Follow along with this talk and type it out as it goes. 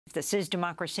This is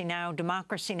Democracy Now!,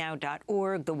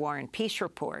 democracynow.org, The War and Peace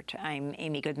Report. I'm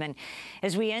Amy Goodman.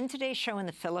 As we end today's show in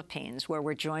the Philippines, where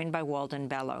we're joined by Walden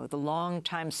Bello, the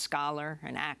longtime scholar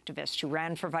and activist who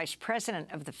ran for vice president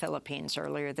of the Philippines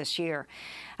earlier this year.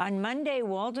 On Monday,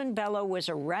 Walden Bello was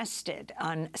arrested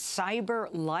on cyber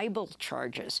libel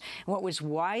charges, what was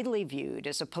widely viewed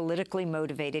as a politically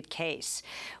motivated case.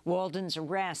 Walden's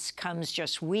arrest comes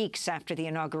just weeks after the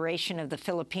inauguration of the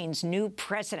Philippines' new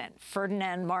president,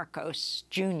 Ferdinand Marcos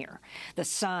Jr., the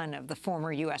son of the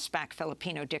former U.S.-backed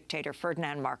Filipino dictator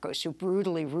Ferdinand Marcos, who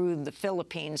brutally ruled the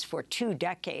Philippines for 2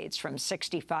 decades, from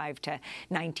 1965 to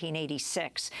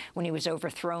 1986, when he was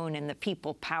overthrown in the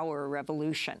People Power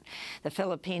Revolution. The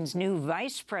Philippines' new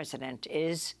vice president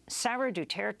is Sara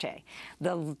Duterte,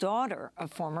 the daughter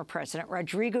of former President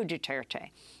Rodrigo Duterte,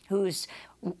 whose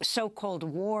so-called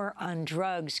war on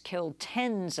drugs killed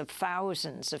tens of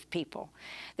thousands of people.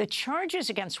 The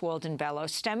charges against Walden Bello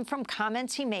stem from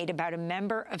comments he made about a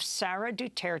member of Sara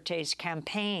Duterte's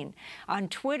campaign. On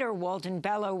Twitter, Walden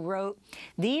Bello wrote,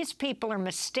 "These people are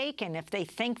mistaken if they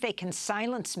think they can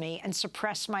silence me and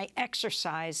suppress my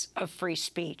exercise of free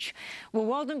speech." Well,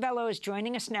 Walden Bello is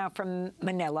joining us now from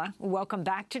Manila. Welcome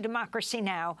back to Democracy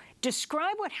Now!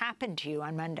 Describe what happened to you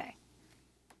on Monday.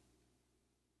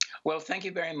 Well, thank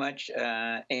you very much,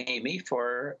 Amy,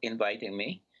 for inviting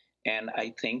me. And I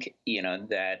think,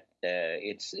 that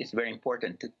it's very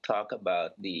important to talk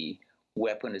about the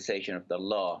weaponization of the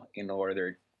law in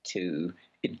order to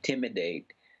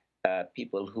intimidate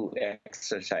people who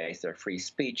exercise their free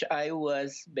speech. I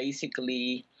was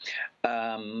basically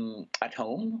at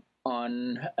home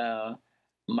on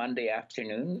Monday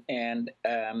afternoon, and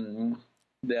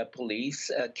the police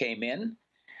came in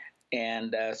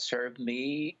and served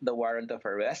me the warrant of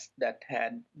arrest that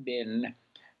had been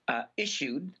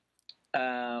issued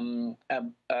a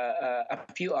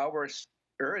few hours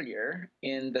earlier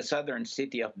in the southern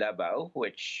city of Davao,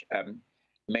 which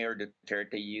Mayor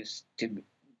Duterte used to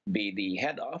be the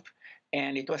head of,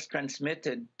 and it was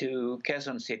transmitted to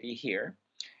Quezon City here.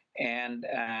 And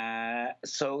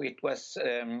so it was,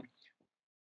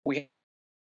 we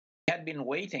had been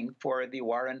waiting for the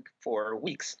warrant for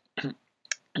weeks.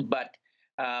 But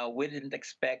we didn't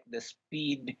expect the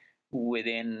speed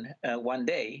within 1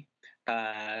 day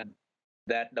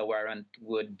that the warrant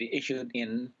would be issued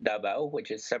in Davao, which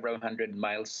is several hundred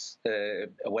miles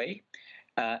away,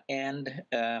 and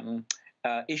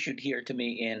issued here to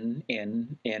me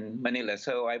in Manila.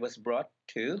 So I was brought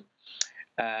to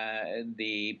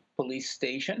the police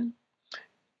station,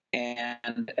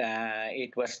 and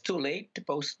it was too late to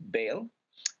post bail,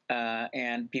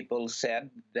 and people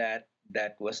said that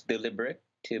was deliberate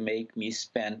to make me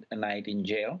spend a night in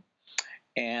jail.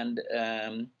 And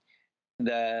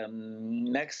the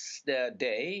next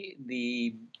day,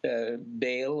 the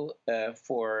bail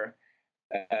for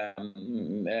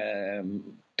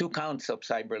 2 counts of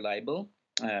cyber libel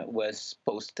was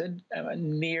posted,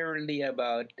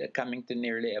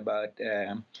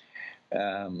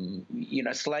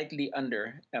 slightly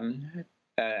under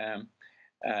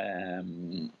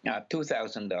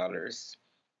 $2,000.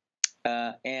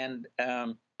 And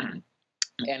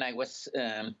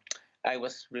I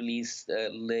was released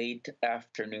late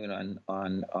afternoon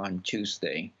on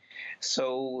Tuesday.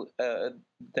 So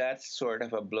that's sort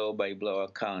of a blow-by-blow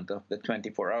account of the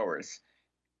 24 hours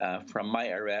from my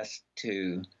arrest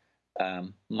to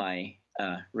my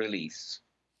release.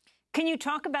 Can you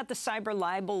talk about the cyber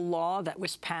libel law that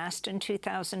was passed in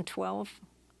 2012?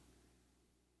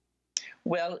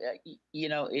 Well,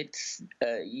 it's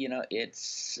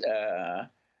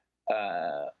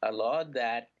a law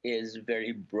that is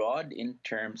very broad in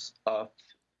terms of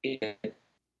its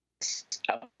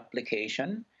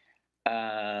application,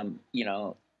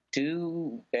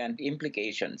 to and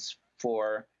implications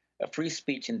for free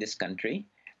speech in this country,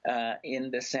 in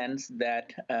the sense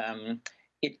that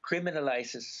it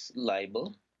criminalizes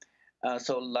libel.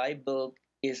 So libel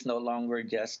is no longer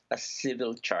just a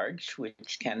civil charge,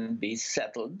 which can be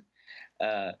settled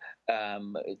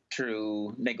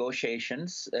through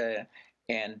negotiations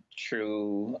and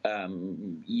through,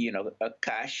 a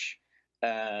cash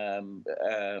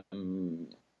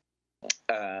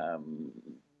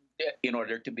in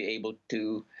order to be able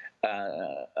to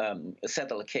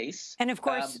settle a case. And of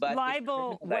course,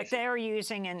 libel, what they're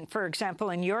using, and for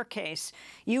example, in your case,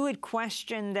 you would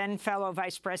question then fellow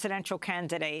vice presidential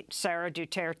candidate Sara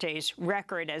Duterte's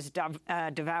record as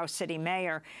Davao City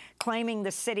mayor, claiming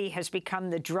the city has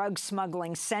become the drug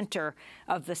smuggling center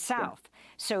of the South. Yeah.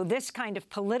 So this kind of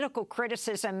political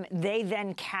criticism they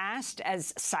then cast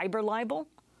as cyber libel?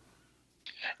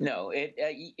 No,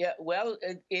 yeah, well,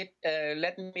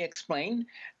 let me explain.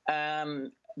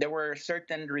 There were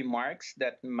certain remarks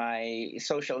that my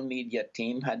social media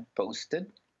team had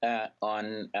posted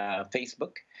on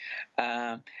Facebook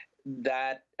uh,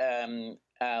 that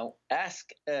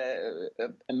asked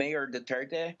Mayor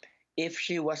Duterte if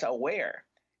she was aware,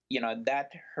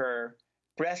 that her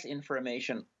press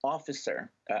information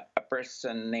officer, a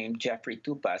person named Jeffrey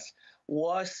Tupas,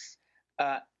 was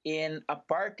in a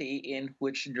party in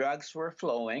which drugs were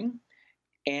flowing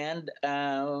and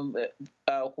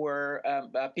where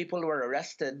people were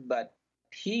arrested, but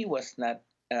he was not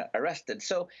arrested.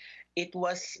 So it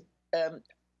was um,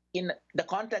 in the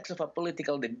context of a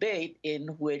political debate in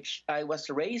which I was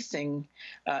raising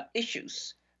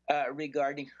issues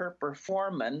regarding her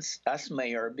performance as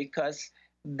mayor because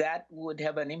that would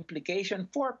have an implication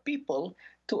for people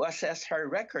to assess her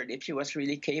record if she was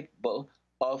really capable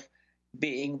of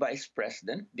being vice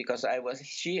president because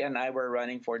she and I were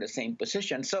running for the same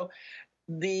position. So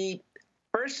the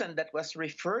person that was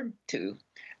referred to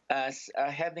as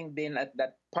having been at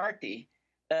that party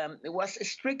was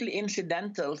strictly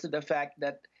incidental to the fact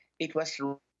that it was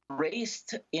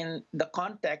raised in the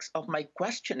context of my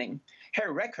questioning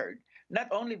her record, not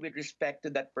only with respect to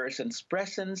that person's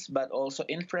presence, but also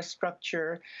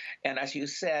infrastructure, and as you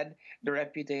said, the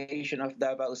reputation of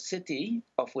Davao City,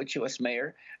 of which he was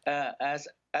mayor, as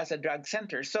a drug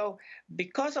center. So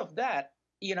because of that,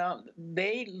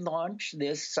 they launched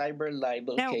this cyber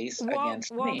libel Now, case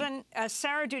against me. Walden,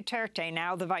 Sara Duterte,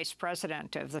 now the vice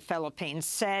president of the Philippines,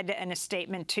 said in a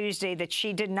statement Tuesday that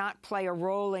she did not play a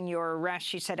role in your arrest.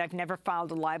 She said, "I've never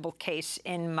filed a libel case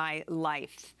in my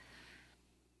life."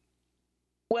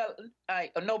 Well,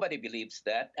 nobody believes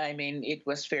that. I mean, it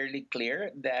was fairly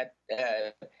clear that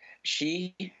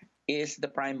she is the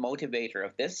prime motivator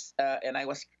of this. And I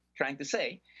was trying to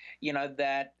say,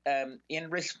 that in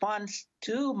response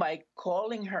to my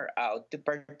calling her out to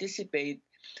participate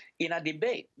in a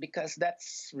debate, because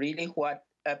that's really what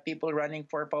people running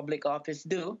for public office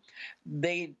do,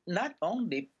 they not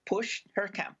only pushed her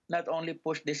camp, not only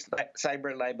pushed this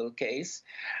cyber libel case,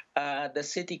 the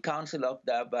city council of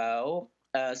Davao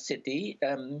City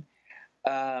um,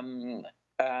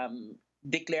 um,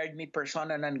 declared me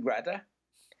persona non grata.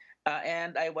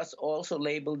 And I was also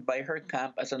labeled by her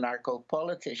camp as a narco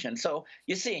politician. So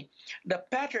you see, the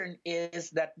pattern is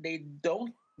that they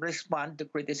don't respond to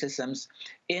criticisms.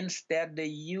 Instead, they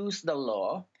use the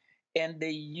law and they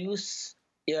use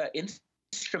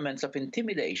instruments of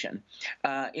intimidation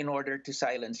in order to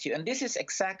silence you. And this is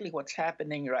exactly what's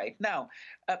happening right now.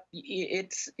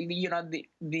 It's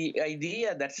the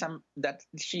idea that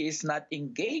she is not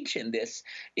engaged in this.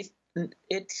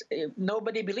 It's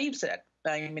nobody believes that.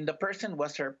 I mean, the person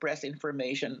was her press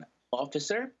information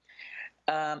officer.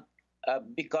 Um,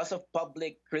 because of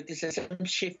public criticism,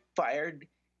 she fired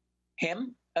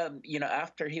him.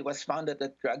 After he was found at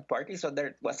the drug party, so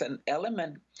there was an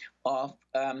element of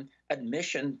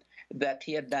admission that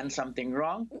he had done something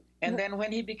wrong. And then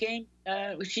when she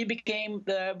became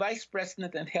the vice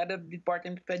president and head of the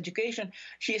Department of Education,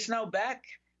 she is now back.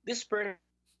 This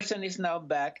person is now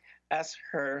back as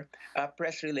her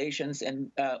press relations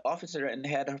and officer and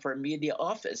head of her media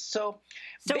office. So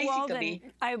So, Walden,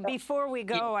 basically, before we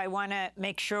yeah, go, I want to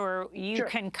make sure you sure.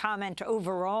 can comment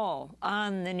overall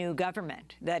on the new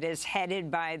government that is headed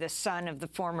by the son of the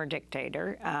former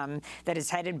dictator, that is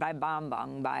headed by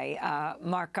Bambang, by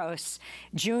Marcos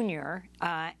Jr.,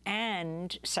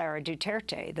 and Sara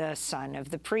Duterte, the son of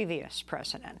the previous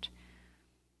president.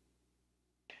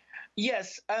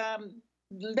 Yes.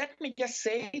 Let me just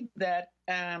say that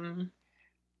um,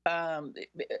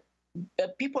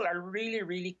 people are really,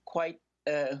 really quite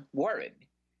worried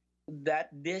that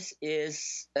this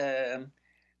is a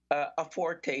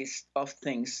foretaste of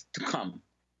things to come.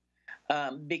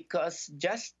 Because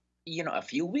just a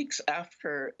few weeks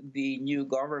after the new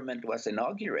government was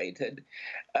inaugurated,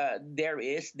 there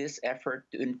is this effort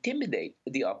to intimidate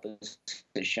the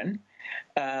opposition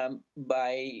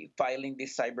by filing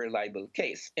this cyber libel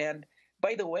case. And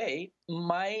by the way,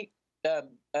 my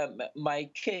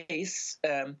case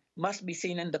must be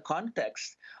seen in the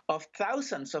context of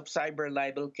thousands of cyber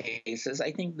libel cases.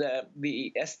 I think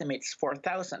the estimate's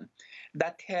 4,000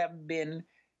 that have been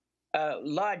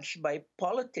lodged by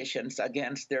politicians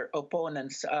against their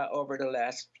opponents over the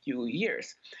last few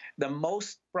years. The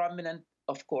most prominent,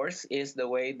 of course, is the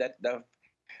way that the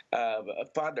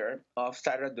father of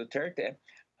Sara Duterte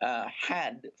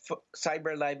had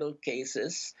cyber libel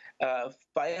cases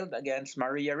filed against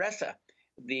Maria Ressa,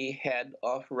 the head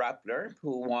of Rappler,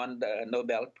 who won the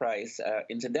Nobel Prize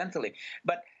incidentally.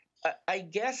 But I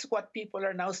guess what people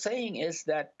are now saying is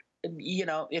that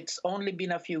it's only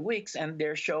been a few weeks, and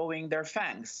they're showing their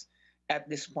fangs at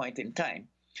this point in time.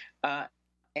 Uh,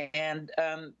 and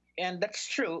that's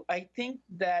true. I think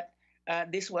that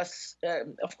this was,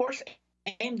 of course,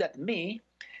 aimed at me,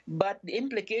 but the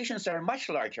implications are much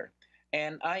larger.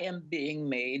 And I am being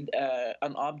made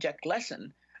an object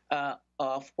lesson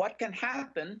of what can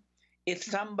happen if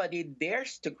somebody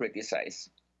dares to criticize,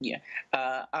 yeah,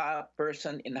 a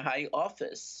person in high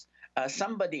office,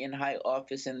 somebody in high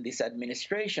office in this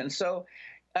administration. So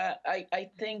I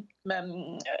think,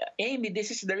 Amy,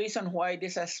 this is the reason why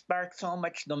this has sparked so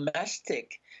much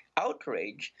domestic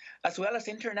outrage as well as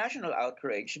international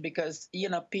outrage, because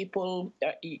people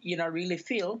really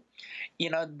feel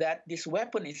that this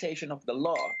weaponization of the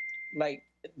law, like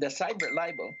the cyber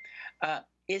libel,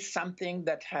 is something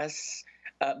that has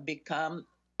become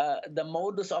the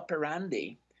modus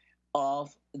operandi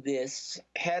of these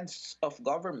heads of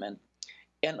government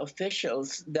and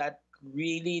officials that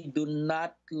really do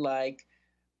not like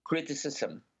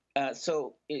criticism.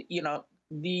 So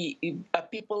the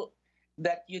people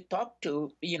that you talk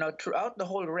to, throughout the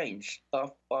whole range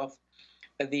of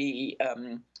the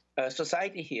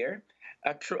society here,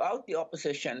 throughout the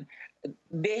opposition,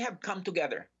 they have come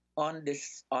together on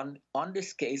this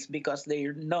case, because they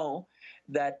know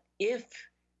that if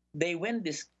they win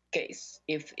this case,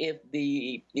 if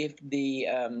the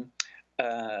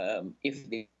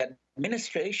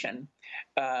administration,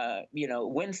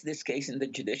 wins this case in the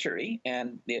judiciary,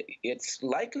 and it's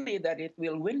likely that it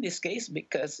will win this case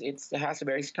because it has a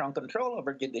very strong control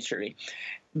over judiciary,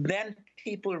 then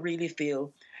people really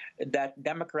feel that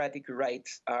democratic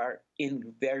rights are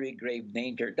in very grave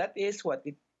danger. That is what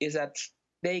is at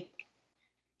stake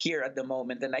here at the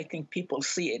moment, and I think people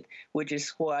see it, which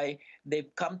is why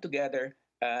they've come together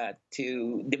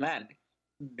to demand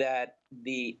that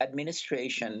the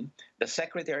administration, the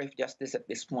Secretary of Justice at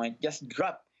this point, just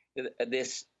drop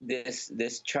this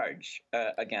charge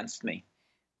against me.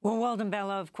 Well, Walden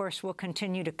Bello, of course, will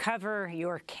continue to cover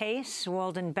your case.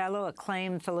 Walden Bello,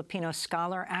 acclaimed Filipino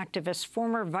scholar, activist,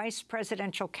 former vice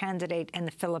presidential candidate in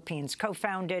the Philippines,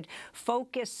 co-founded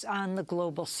Focus on the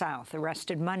Global South,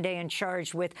 arrested Monday and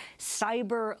charged with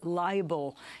cyber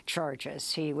libel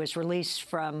charges. He was released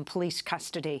from police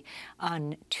custody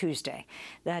on Tuesday.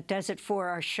 That does it for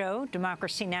our show.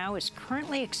 Democracy Now! Is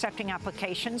currently accepting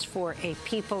applications for a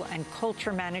people and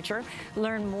culture manager.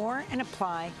 Learn more and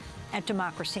apply at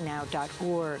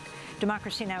democracynow.org.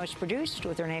 Democracy Now! Is produced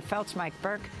with Renee Feltz, Mike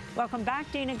Burke. Welcome back,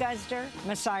 Dina Guzder,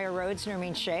 Messiah Rhodes,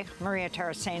 Nermeen Sheikh, Maria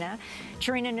Taracena,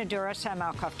 Charina Nadura, Sam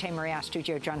Alcoff, Maria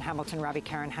Studio, John Hamilton, Ravi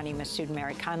Karen, Honey Masood,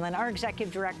 Mary Conlon. Our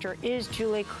executive director is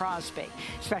Julie Crosby.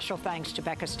 Special thanks to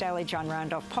Becca Stelly, John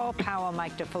Randolph, Paul Powell,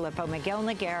 Mike DeFilippo, Miguel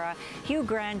Noguera, Hugh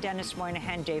Grant, Dennis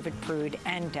Moynihan, David Prude,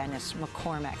 and Dennis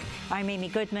McCormick. I'm Amy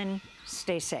Goodman.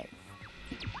 Stay safe.